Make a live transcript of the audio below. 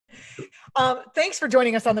Thanks for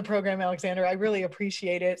joining us on the program, Alexander. I really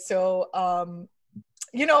appreciate it. So,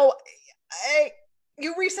 you know,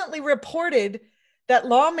 you recently reported that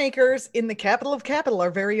lawmakers in the capital of capital,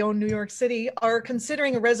 our very own New York City, are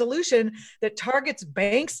considering a resolution that targets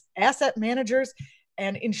banks, asset managers,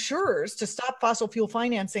 and insurers to stop fossil fuel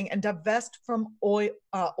financing and divest from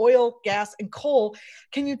oil, gas, and coal.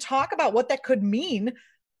 Can you talk about what that could mean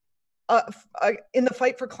in the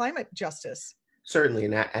fight for climate justice? Certainly,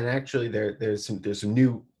 and actually, there's some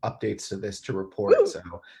new updates to this to report. Woo! So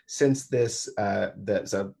since this,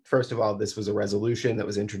 so first of all, this was a resolution that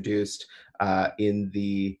was introduced in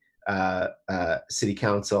the city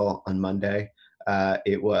council on Monday.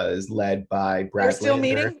 It was led by They're Brad still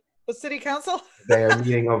Lander. meeting the city council? They are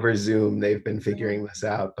meeting over Zoom. They've been figuring this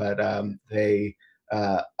out, but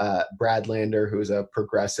Brad Lander, who's a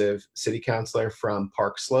progressive city councilor from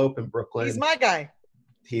Park Slope in He's Brooklyn. my guy.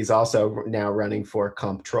 He's also now running for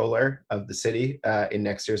comptroller of the city in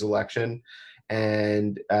next year's election,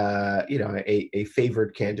 and a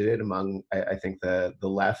favored candidate among I think the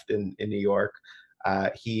left in New York.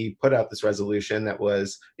 He put out this resolution that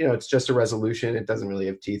was, it's just a resolution. It doesn't really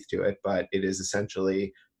have teeth to it, but it is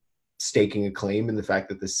essentially staking a claim in the fact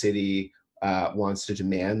that the city wants to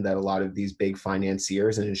demand that a lot of these big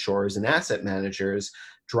financiers and insurers and asset managers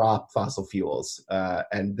drop fossil fuels.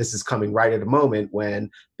 And this is coming right at a moment when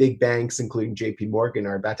big banks, including JP Morgan,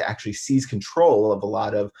 are about to actually seize control of a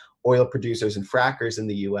lot of oil producers and frackers in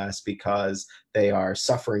the US because they are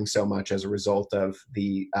suffering so much as a result of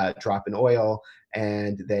the drop in oil,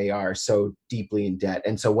 and they are so deeply in debt.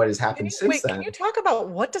 And so what has happened since Can then? you talk about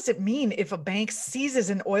what does it mean if a bank seizes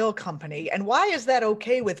an oil company, and why is that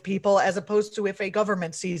okay with people as opposed to if a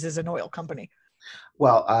government seizes an oil company?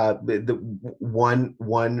 Well, the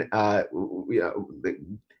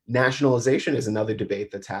nationalization is another debate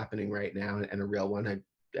that's happening right now, and a real one. I,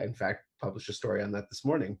 in fact, published a story on that this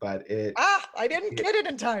morning, but I didn't get it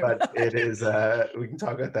in time. it is. We can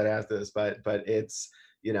talk about that after this, but it's,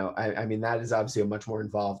 I mean, that is obviously a much more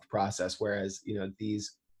involved process. Whereas,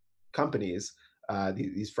 these companies,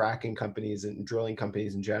 these fracking companies and drilling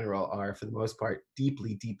companies in general, are for the most part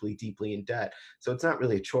deeply, deeply, deeply in debt. So it's not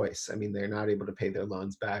really a choice. I mean, they're not able to pay their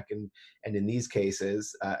loans back, and in these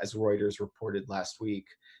cases, as Reuters reported last week,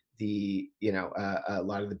 a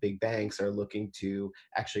lot of the big banks are looking to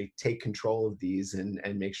actually take control of these and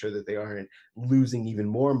make sure that they aren't losing even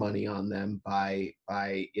more money on them by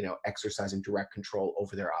exercising direct control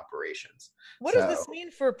over their operations. What does So this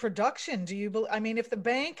mean for production? I mean, if the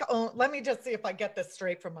bank let me just see if I get this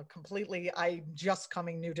straight from I'm just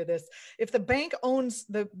coming new to this. If the bank owns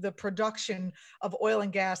the production of oil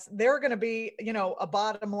and gas, they're going to be, a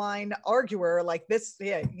bottom line arguer like this.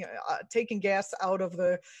 Yeah, taking gas out of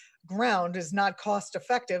the ground is not cost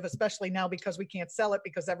effective, especially now because we can't sell it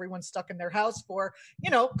because everyone's stuck in their house for,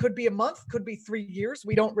 could be a month, could be 3 years.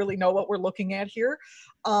 We don't really know what we're looking at here.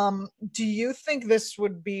 Do you think this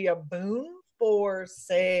would be a boon for,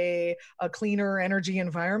 say, a cleaner energy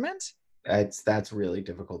environment? that's really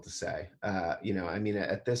difficult to say. I mean,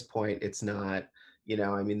 at this point, it's not.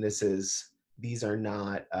 I mean, these are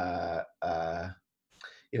not.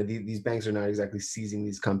 These banks are not exactly seizing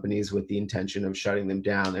these companies with the intention of shutting them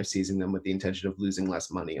down. They're seizing them with the intention of losing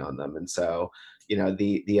less money on them. And so,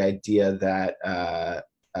 the idea that a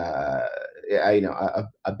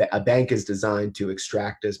bank is designed to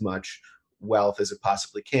extract as much wealth as it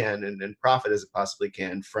possibly can and profit as it possibly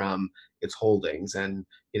can from its holdings. And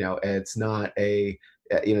it's not a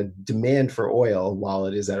demand for oil, while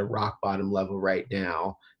it is at a rock bottom level right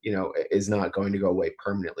now, is not going to go away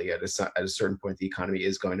permanently. At a certain point, the economy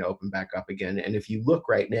is going to open back up again. And if you look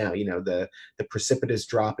right now, the precipitous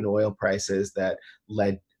drop in oil prices that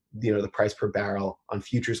led the price per barrel on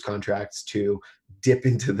futures contracts to dip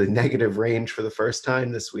into the negative range for the first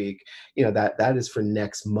time this week, that is for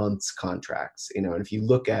next month's contracts. And if you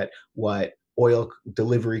look at what oil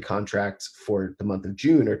delivery contracts for the month of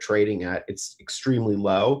June are trading at, it's extremely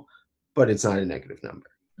low, but it's not a negative number.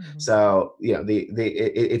 Mm-hmm. So,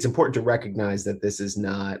 it's important to recognize that this is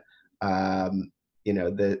not,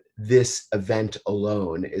 this event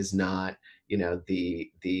alone is not,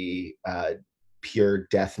 the pure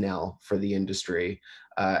death knell for the industry.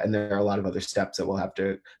 And there are a lot of other steps that will have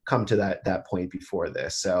to come to that point before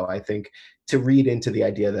this. So I think to read into the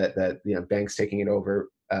idea that banks taking it over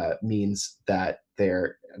means that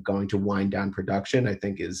they're going to wind down production, I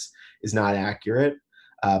think is not accurate.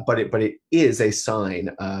 But it is a sign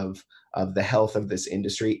of the health of this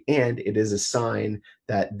industry, and it is a sign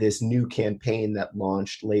that this new campaign that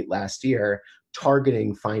launched late last year,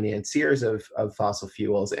 targeting financiers of fossil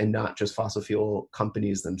fuels and not just fossil fuel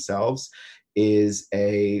companies themselves, is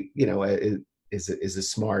a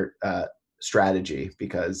smart strategy,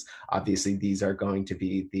 because obviously these are going to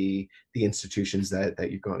be the institutions that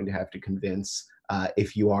you're going to have to convince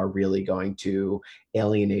if you are really going to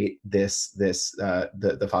alienate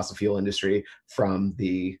the fossil fuel industry from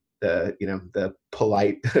the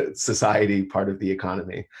polite society part of the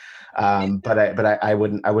economy. But I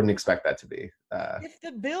wouldn't expect that to be. If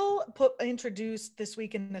the bill introduced this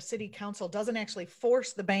week in the city council doesn't actually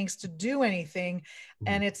force the banks to do anything,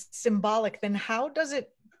 and it's symbolic, then how does it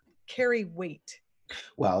carry weight?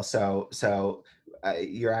 Well, so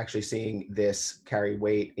you're actually seeing this carry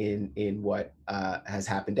weight in what has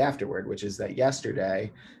happened afterward, which is that yesterday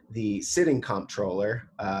the sitting comptroller,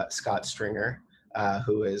 Scott Stringer,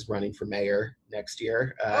 who is running for mayor next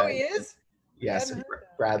year. Oh, he is? Yes,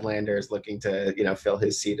 Brad Lander is looking to fill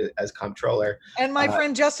his seat as comptroller. And my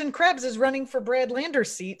friend Justin Krebs is running for Brad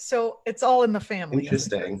Lander's seat, so it's all in the family.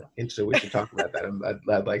 Interesting. We should talk about that.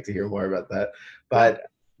 I'd like to hear more about that. But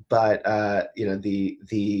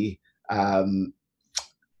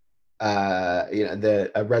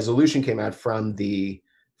a resolution came out from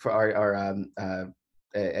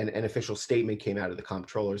an official statement came out of the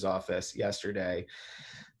comptroller's office yesterday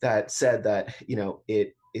that said that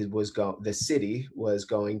the city was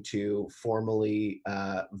going to formally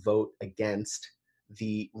vote against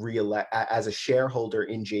as a shareholder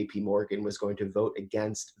in JP Morgan, was going to vote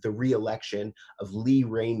against the re-election of Lee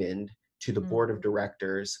Raymond to the board of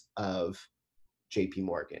directors of JP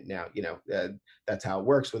Morgan. Now, that's how it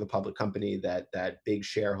works with a public company, that big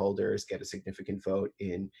shareholders get a significant vote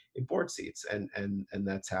in board seats, and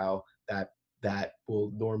that's how that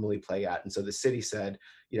will normally play out. And so the city said,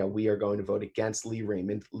 we are going to vote against Lee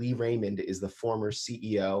Raymond. Lee Raymond is the former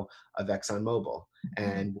CEO of ExxonMobil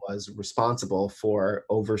and was responsible for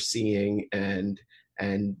overseeing and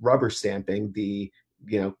rubber stamping the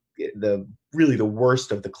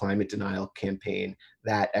worst of the climate denial campaign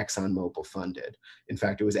that ExxonMobil funded. In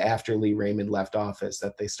fact, it was after Lee Raymond left office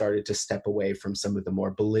that they started to step away from some of the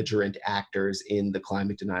more belligerent actors in the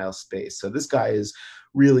climate denial space. So this guy is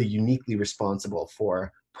really uniquely responsible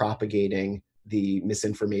for propagating the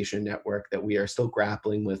misinformation network that we are still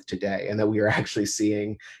grappling with today, and that we are actually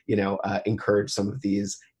seeing, encourage some of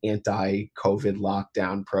these anti-COVID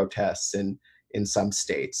lockdown protests in some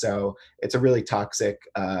states. So it's a really toxic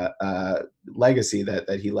legacy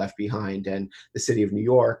that he left behind. And the city of New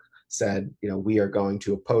York said, we are going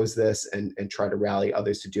to oppose this and try to rally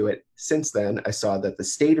others to do it. Since then, I saw that the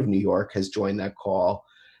state of New York has joined that call,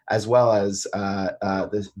 as well as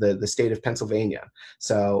the state of Pennsylvania.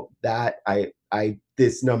 So that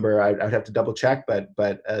this number I'd have to double check, but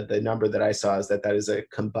the number that I saw is that is a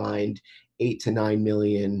combined 8 to 9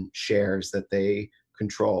 million shares that they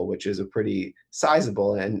control, which is a pretty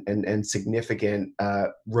sizable and significant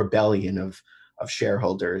rebellion of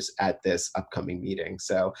shareholders at this upcoming meeting.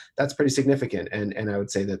 So that's pretty significant. And I would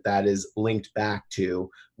say that is linked back to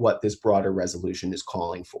what this broader resolution is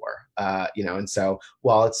calling for. And so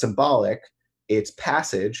while it's symbolic, its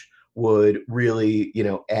passage would really,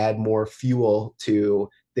 add more fuel to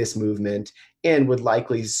this movement, and would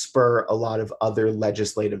likely spur a lot of other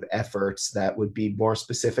legislative efforts that would be more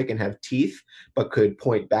specific and have teeth, but could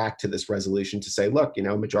point back to this resolution to say, look, a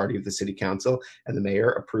majority of the city council and the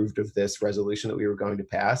mayor approved of this resolution that we were going to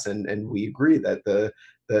pass, and we agree that the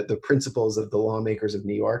principles of the lawmakers of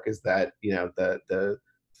New York is that the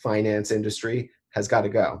finance industry has got to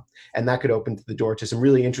go. And that could open the door to some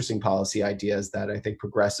really interesting policy ideas that I think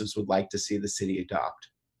progressives would like to see the city adopt.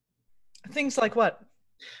 Things like what?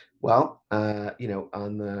 Well, on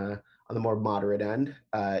the more moderate end,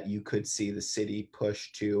 you could see the city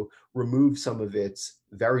push to remove some of its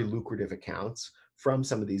very lucrative accounts from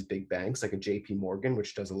some of these big banks, like a JP Morgan,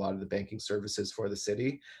 which does a lot of the banking services for the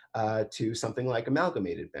city, to something like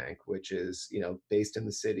Amalgamated Bank, which is based in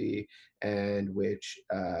the city and which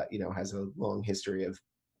has a long history of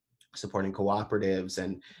supporting cooperatives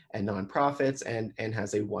and nonprofits, and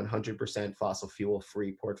has a 100% fossil fuel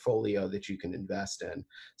free portfolio that you can invest in.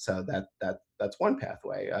 So that's one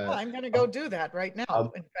pathway. I'm going to go do that right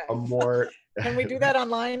now. In fact, a more can we do that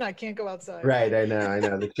online? I can't go outside. Right, I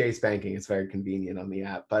know. The Chase banking is very convenient on the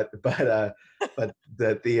app, but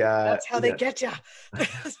that's how they get you.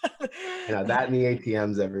 That and the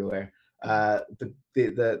ATMs everywhere. But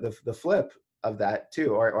the flip of that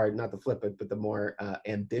too, or not the flip, but the more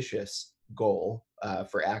ambitious goal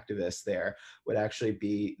for activists there would actually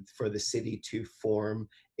be for the city to form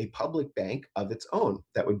a public bank of its own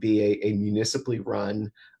that would be a municipally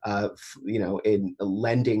run, in a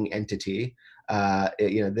lending entity.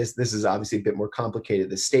 This is obviously a bit more complicated.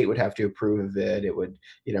 The state would have to approve of it. It would,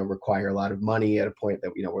 require a lot of money at a point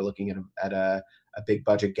that, we're looking at a big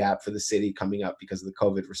budget gap for the city coming up because of the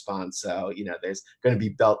COVID response. So, there's going to be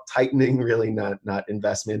belt tightening, really not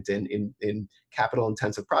investment in capital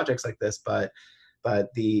intensive projects like this, but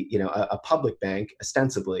the a public bank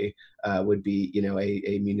ostensibly would be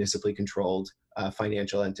a municipally controlled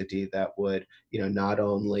financial entity that would not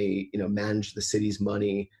only manage the city's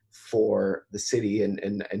money for the city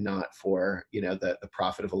and not for the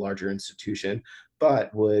profit of a larger institution,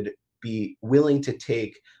 but would be willing to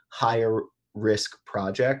take higher risk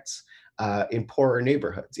projects in poorer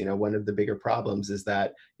neighborhoods. One of the bigger problems is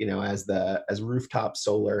that as rooftop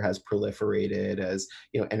solar has proliferated, as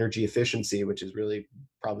energy efficiency, which is really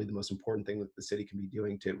probably the most important thing that the city can be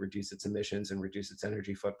doing to reduce its emissions and reduce its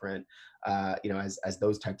energy footprint, as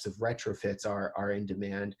those types of retrofits are in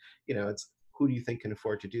demand, it's who do you think can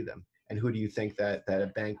afford to do them? And who do you think that a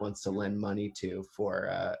bank wants to lend money to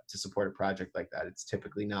to support a project like that? It's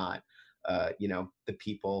typically not the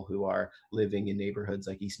people who are living in neighborhoods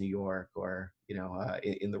like East New York or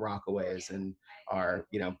in the Rockaways and are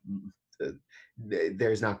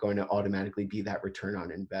there's not going to automatically be that return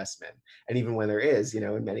on investment. And even when there is,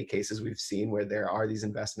 in many cases we've seen where there are these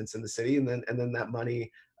investments in the city, and then that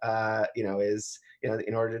money is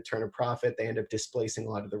in order to turn a profit, they end up displacing a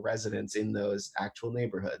lot of the residents in those actual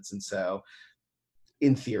neighborhoods. And so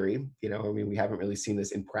in theory, we haven't really seen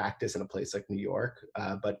this in practice in a place like New York,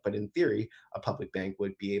 but in theory, a public bank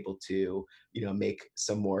would be able to, make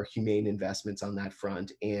some more humane investments on that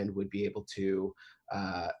front, and would be able to,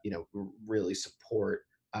 really support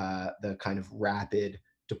the kind of rapid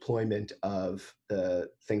deployment of the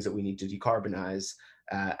things that we need to decarbonize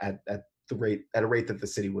at a rate that the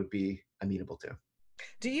city would be amenable to.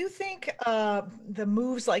 Do you think the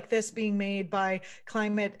moves like this being made by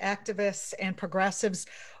climate activists and progressives,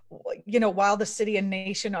 while the city and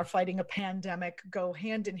nation are fighting a pandemic, go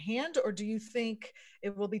hand in hand? Or do you think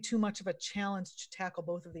it will be too much of a challenge to tackle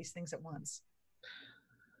both of these things at once?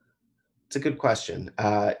 It's a good question.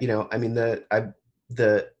 There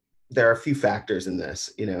are a few factors in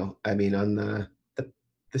this. On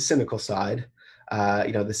the cynical side,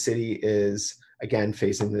 the city is again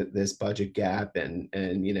facing this budget gap, and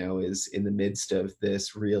is in the midst of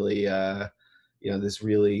this really this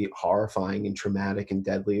really horrifying and traumatic and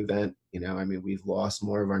deadly event. We've lost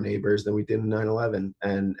more of our neighbors than we did in 9/11,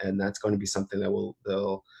 and that's going to be something that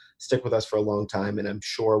they'll stick with us for a long time, and I'm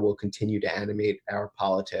sure will continue to animate our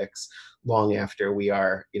politics long after we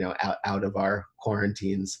are out of our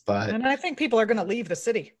quarantines. And I think people are going to leave the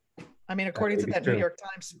city. According to that New York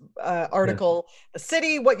Times article, the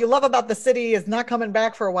city, what you love about the city is not coming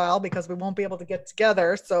back for a while because we won't be able to get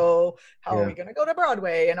together. So how are we going to go to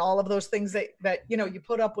Broadway and all of those things that you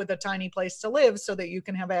put up with a tiny place to live so that you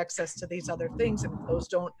can have access to these other things. And if those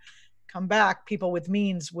don't come back, people with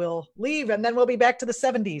means will leave, and then we'll be back to the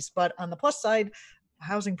 70s. But on the plus side,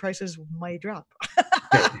 housing prices might drop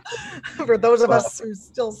for those of us who are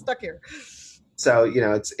still stuck here. So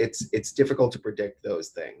it's difficult to predict those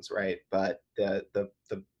things, right? But the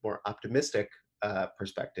more optimistic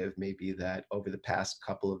perspective may be that over the past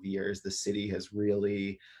couple of years, the city has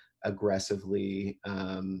really aggressively,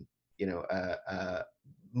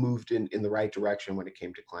 moved in the right direction when it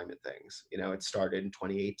came to climate things. It started in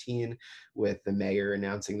 2018 with the mayor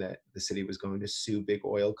announcing that the city was going to sue big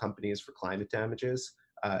oil companies for climate damages.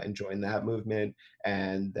 And join that movement,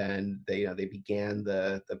 and then they began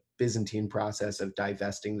the Byzantine process of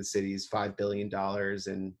divesting the city's $5 billion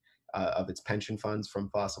of its pension funds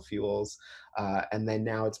from fossil fuels, and then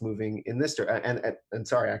now it's moving in this direction. And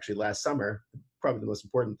sorry, actually, last summer, probably the most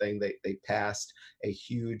important thing, they passed a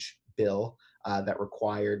huge bill that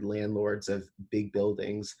required landlords of big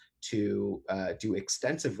buildings to do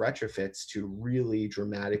extensive retrofits to really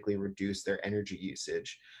dramatically reduce their energy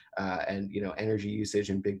usage. And energy usage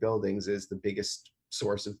in big buildings is the biggest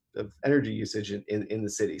source of energy usage in the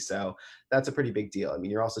city. So that's a pretty big deal.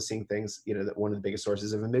 You're also seeing things, that one of the biggest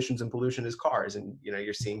sources of emissions and pollution is cars. And,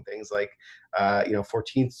 you're seeing things like,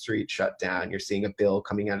 14th Street shut down. You're seeing a bill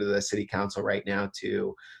coming out of the city council right now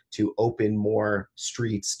to open more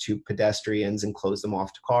streets to pedestrians and close them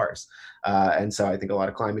off to cars. And so I think a lot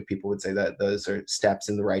of climate people would say that those are steps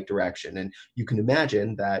in the right direction. And you can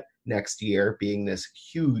imagine that next year being this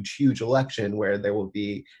huge, huge election where there will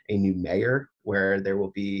be a new mayor, where there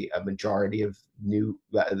will be a majority of new,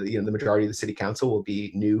 the majority of the city council will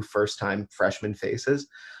be new first-time freshman faces.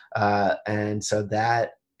 And so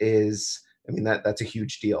that is, I mean, that's a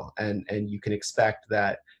huge deal. And you can expect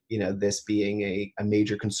that, this being a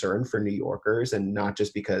major concern for New Yorkers, and not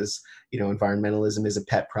just because, environmentalism is a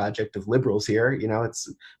pet project of liberals here.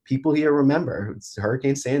 It's people here remember it's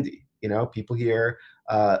Hurricane Sandy. People here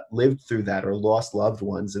lived through that, or lost loved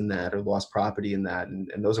ones in that, or lost property in that.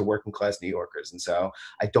 And those are working class New Yorkers. And so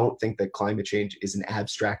I don't think that climate change is an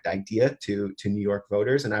abstract idea to New York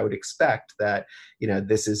voters. And I would expect that,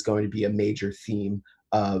 this is going to be a major theme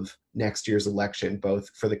of next year's election, both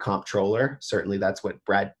for the comptroller. Certainly that's what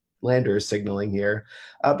Brad Lander is signaling here,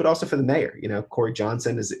 but also for the mayor. Corey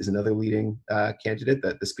Johnson is another leading candidate,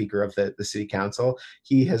 the speaker of the city council.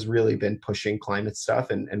 He has really been pushing climate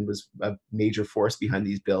stuff, and was a major force behind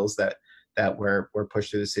these bills that were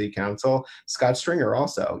pushed through the city council. Scott Stringer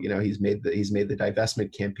also, he's made the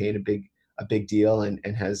divestment campaign a big deal,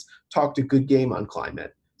 and has talked a good game on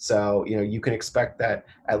climate. So, you can expect that,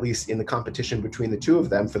 at least in the competition between the two of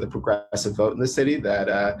them for the progressive vote in the city, that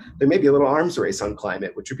there may be a little arms race on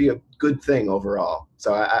climate, which would be a good thing overall.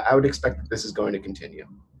 So I would expect that this is going to continue.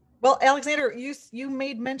 Well, Alexander, you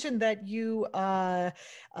made mention that you have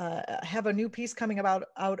a new piece coming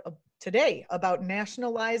out today about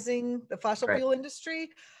nationalizing the fossil Right. fuel industry.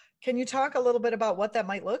 Can you talk a little bit about what that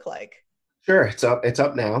might look like? Sure, it's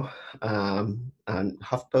up now on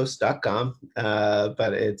HuffPost.com,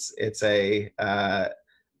 but it's a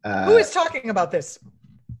Who is talking about this?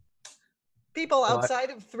 People well, outside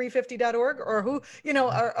of 350.org, or who,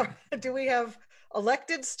 do we have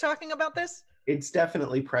electeds talking about this? it's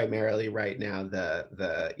definitely primarily right now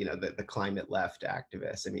the climate left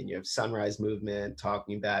activists. I mean, you have Sunrise Movement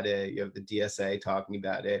talking about it, you have the DSA talking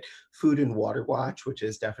about it, Food and Water Watch, which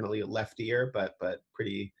is definitely a leftier but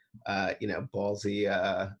pretty ballsy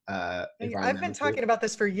I've been talking about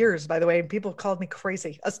this for years, by the way, and people called me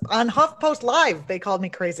crazy. On HuffPost Live, they called me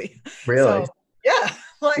crazy. Really? So, yeah.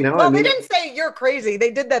 Like, I well, mean, they didn't say you're crazy.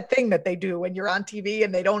 They did that thing that they do when you're on TV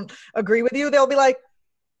and they don't agree with you. They'll be like,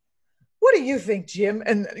 what do you think, Jim?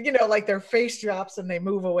 And, like their face drops and they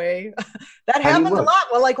move away. That happened a lot.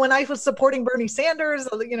 Well, like when I was supporting Bernie Sanders,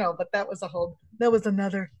 but that was a whole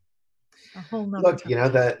nother look,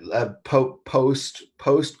 time. the post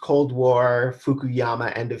Cold War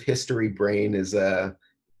Fukuyama end of history brain is a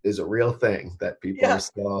real thing that people are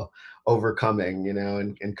still overcoming,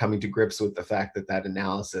 and coming to grips with the fact that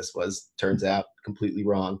analysis turns out completely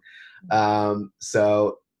wrong.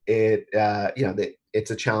 So it's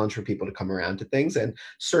a challenge for people to come around to things. And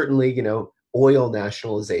certainly, oil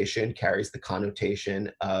nationalization carries the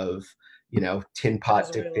connotation of, tin pot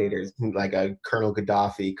dictators like a Colonel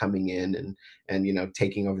Gaddafi coming in and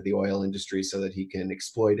taking over the oil industry so that he can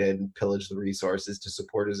exploit it and pillage the resources to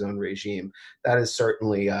support his own regime. That is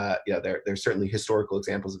certainly, there's certainly historical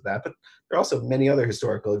examples of that, but there are also many other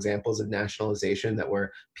historical examples of nationalization that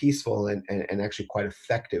were peaceful and actually quite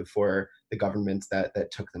effective for the governments that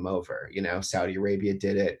took them over. Saudi Arabia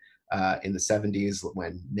did it in the 70s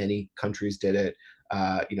when many countries did it.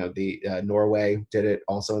 Norway did it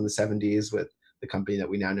also in the 70s with the company that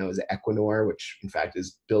we now know as Equinor, which in fact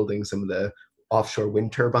is building some of the offshore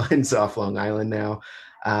wind turbines off Long Island now.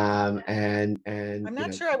 And I'm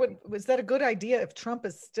not sure was that a good idea if Trump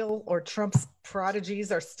is still, or Trump's prodigies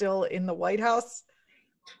are still in the White House?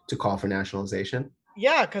 To call for nationalization?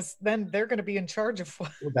 Yeah, because then they're going to be in charge of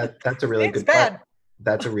that's a really good question.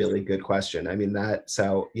 That's a really good question. I mean,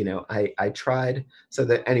 I tried. So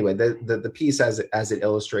that anyway, the piece as it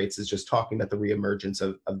illustrates is just talking about the reemergence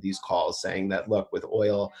of these calls, saying that, look, with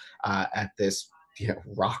oil at this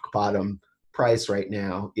rock bottom price right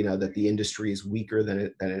now, that the industry is weaker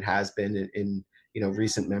than it has been in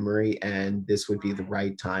recent memory, and this would be the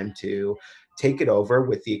right time to take it over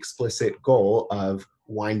with the explicit goal of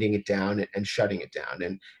winding it down and shutting it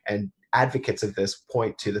down. And advocates of this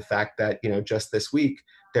point to the fact that, just this week,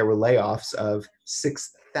 there were layoffs of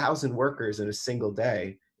 6,000 workers in a single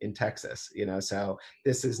day in Texas. So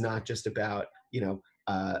this is not just about,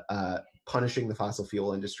 punishing the fossil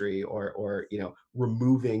fuel industry or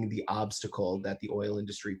removing the obstacle that the oil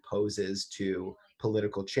industry poses to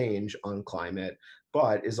political change on climate,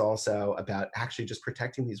 but is also about actually just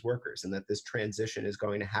protecting these workers, and that this transition is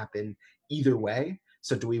going to happen either way.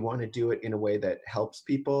 So do we want to do it in a way that helps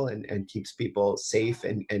people and keeps people safe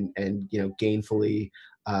and gainfully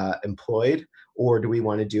employed, or do we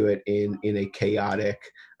want to do it in a chaotic,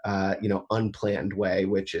 unplanned way,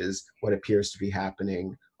 which is what appears to be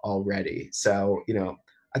happening already? So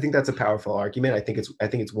I think that's a powerful argument. I think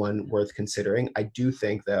it's one worth considering. I do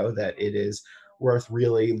think, though, that it is worth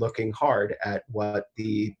really looking hard at what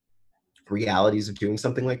the realities of doing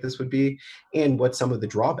something like this would be, and what some of the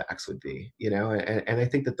drawbacks would be, and I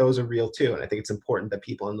think that those are real too. And I think it's important that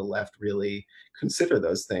people on the left really consider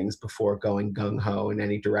those things before going gung-ho in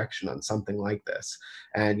any direction on something like this.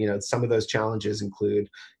 And some of those challenges include,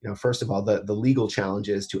 first of all, the legal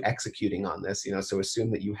challenges to executing on this. So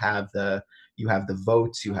assume that you have the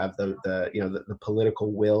votes, you have the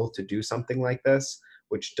political will to do something like this,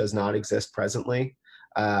 which does not exist presently.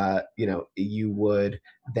 You would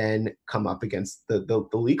then come up against the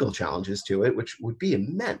legal challenges to it, which would be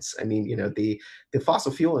immense. I mean, the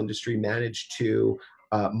fossil fuel industry managed to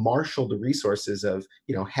marshal the resources of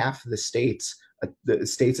half the states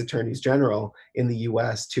attorneys general in the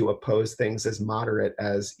U.S. to oppose things as moderate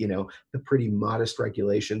as the pretty modest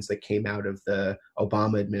regulations that came out of the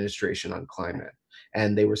Obama administration on climate.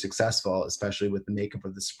 And they were successful, especially with the makeup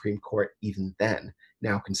of the Supreme Court even then.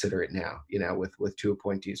 Now consider it now, with two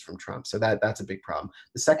appointees from Trump. So that's a big problem.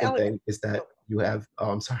 The second Alex, thing is that you have,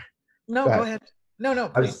 oh, I'm sorry. no, Go go ahead. ahead.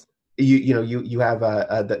 No, I was, please. you have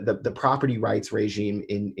the property rights regime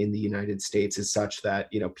in the United States is such that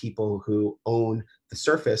people who own the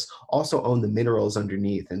surface also own the minerals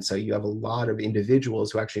underneath, and so you have a lot of individuals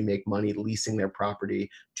who actually make money leasing their property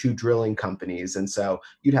to drilling companies, and so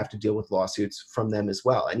you'd have to deal with lawsuits from them as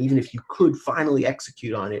well. And even if you could finally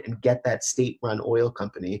execute on it and get that state-run oil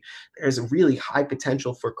company, there's a really high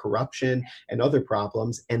potential for corruption and other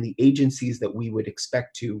problems, and the agencies that we would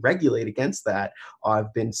expect to regulate against that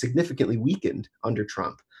have been significantly weakened under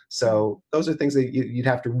Trump. So those are things that you'd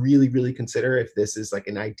have to really, really consider if this is like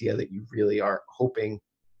an idea that you really are hoping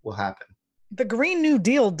will happen. The Green New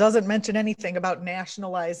Deal doesn't mention anything about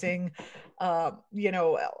nationalizing,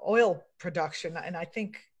 oil production. And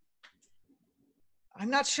I'm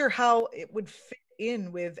not sure how it would fit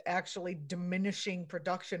in with actually diminishing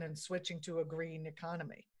production and switching to a green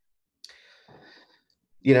economy.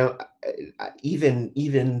 Even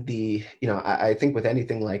the I think with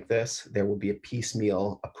anything like this, there will be a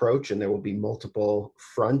piecemeal approach, and there will be multiple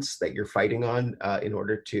fronts that you're fighting on in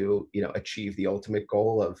order to achieve the ultimate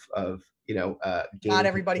goal of Not gaining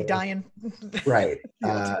everybody control. dying. Right.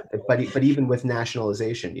 But even with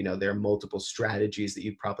nationalization, there are multiple strategies that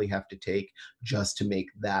you'd probably have to take just to make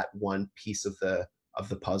that one piece of the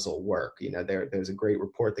puzzle work. There's a great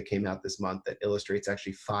report that came out this month that illustrates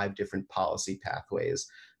actually 5 different policy pathways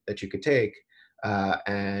that you could take,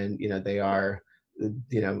 and they are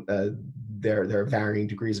there are varying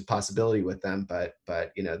degrees of possibility with them, but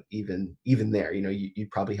even there, you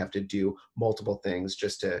probably have to do multiple things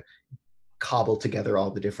just to cobble together all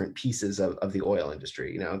the different pieces of the oil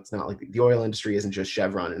industry. It's not like the oil industry isn't just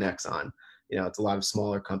Chevron and Exxon. It's a lot of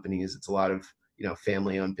smaller companies. It's a lot of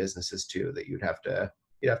family-owned businesses too that you'd have to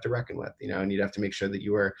reckon with. And you'd have to make sure that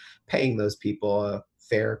you are paying those people a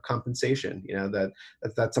fair compensation.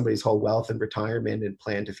 That's somebody's whole wealth and retirement and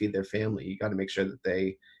plan to feed their family. You got to make sure that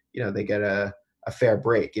they get a fair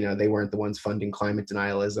break. They weren't the ones funding climate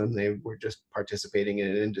denialism. They were just participating in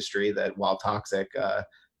an industry that, while toxic,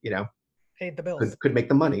 Paid the bills. could make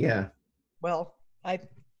the money. Yeah. Well,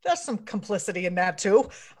 there's some complicity in that too.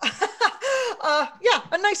 Yeah,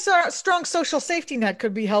 a nice, strong social safety net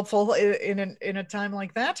could be helpful in a time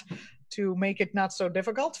like that, to make it not so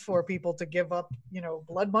difficult for people to give up,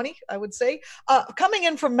 blood money, I would say. Coming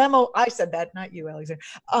in from Memo, I said that, not you, Alexander.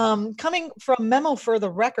 Coming from Memo for the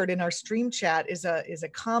Record in our stream chat is a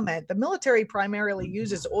comment. The military primarily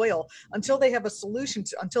uses oil until they have a solution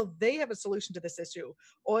to this issue.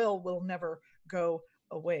 Oil will never go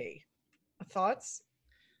away. Thoughts?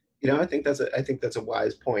 I think that's a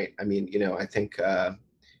wise point. I mean, I think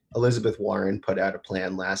Elizabeth Warren put out a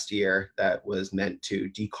plan last year that was meant to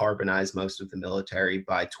decarbonize most of the military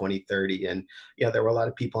by 2030. And there were a lot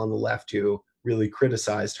of people on the left who really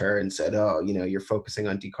criticized her and said, oh, you're focusing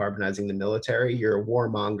on decarbonizing the military. You're a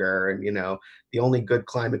warmonger. And, the only good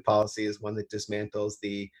climate policy is one that dismantles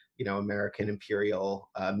the, American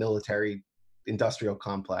imperial military industrial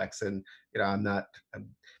complex. And,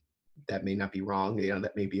 that may not be wrong.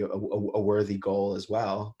 That may be a worthy goal as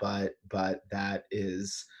well. But that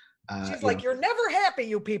is, she's like, you're never happy,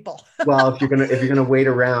 you people. well, if you're gonna wait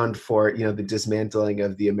around for the dismantling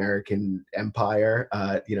of the American empire,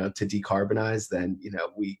 to decarbonize, then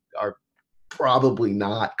we are probably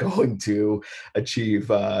not going to achieve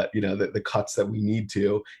the cuts that we need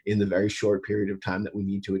to in the very short period of time that we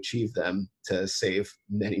need to achieve them to save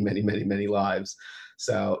many lives.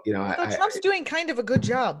 So Trump's doing kind of a good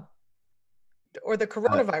job. or the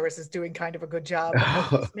coronavirus is doing kind of a good job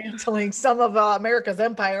of dismantling some of America's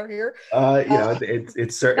empire here. Not on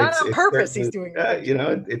purpose, he's doing a good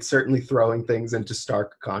job. It's certainly throwing things into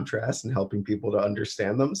stark contrast and helping people to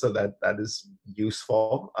understand them. So that is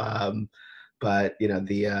useful. But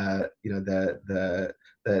the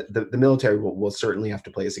military will certainly have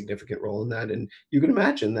to play a significant role in that. And you can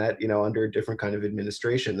imagine that, under a different kind of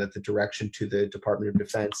administration, that the direction to the Department of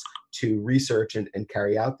Defense to research and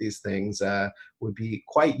carry out these things would be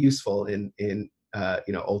quite useful in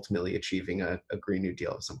ultimately achieving a Green New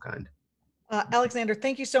Deal of some kind. Alexander,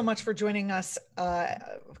 thank you so much for joining us.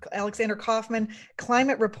 Alexander Kaufman,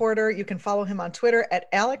 climate reporter. You can follow him on Twitter at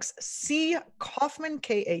Alex C. Kaufman,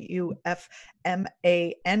 Kaufman.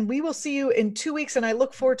 We will see you in 2 weeks, and I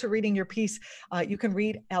look forward to reading your piece. You can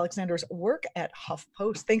read Alexander's work at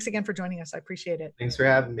HuffPost. Thanks again for joining us. I appreciate it. Thanks for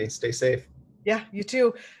having me. Stay safe. Yeah, you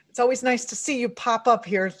too. It's always nice to see you pop up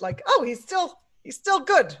here. It's like, oh, he's still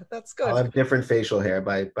good. That's good. I'll have different facial hair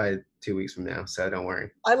by 2 weeks from now, so don't worry.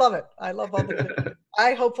 I love it. I love all the good.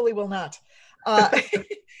 I hopefully will not.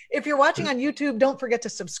 If you're watching on YouTube, don't forget to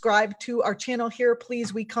subscribe to our channel here.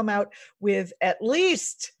 Please, we come out with at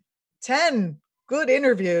least 10 good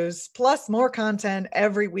interviews plus more content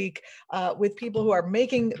every week with people who are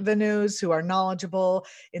making the news, who are knowledgeable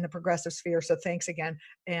in the progressive sphere. So thanks again.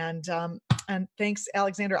 And thanks,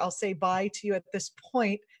 Alexander. I'll say bye to you at this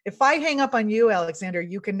point. If I hang up on you, Alexander,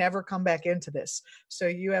 you can never come back into this. So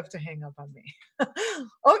you have to hang up on me.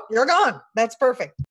 Oh, you're gone. That's perfect.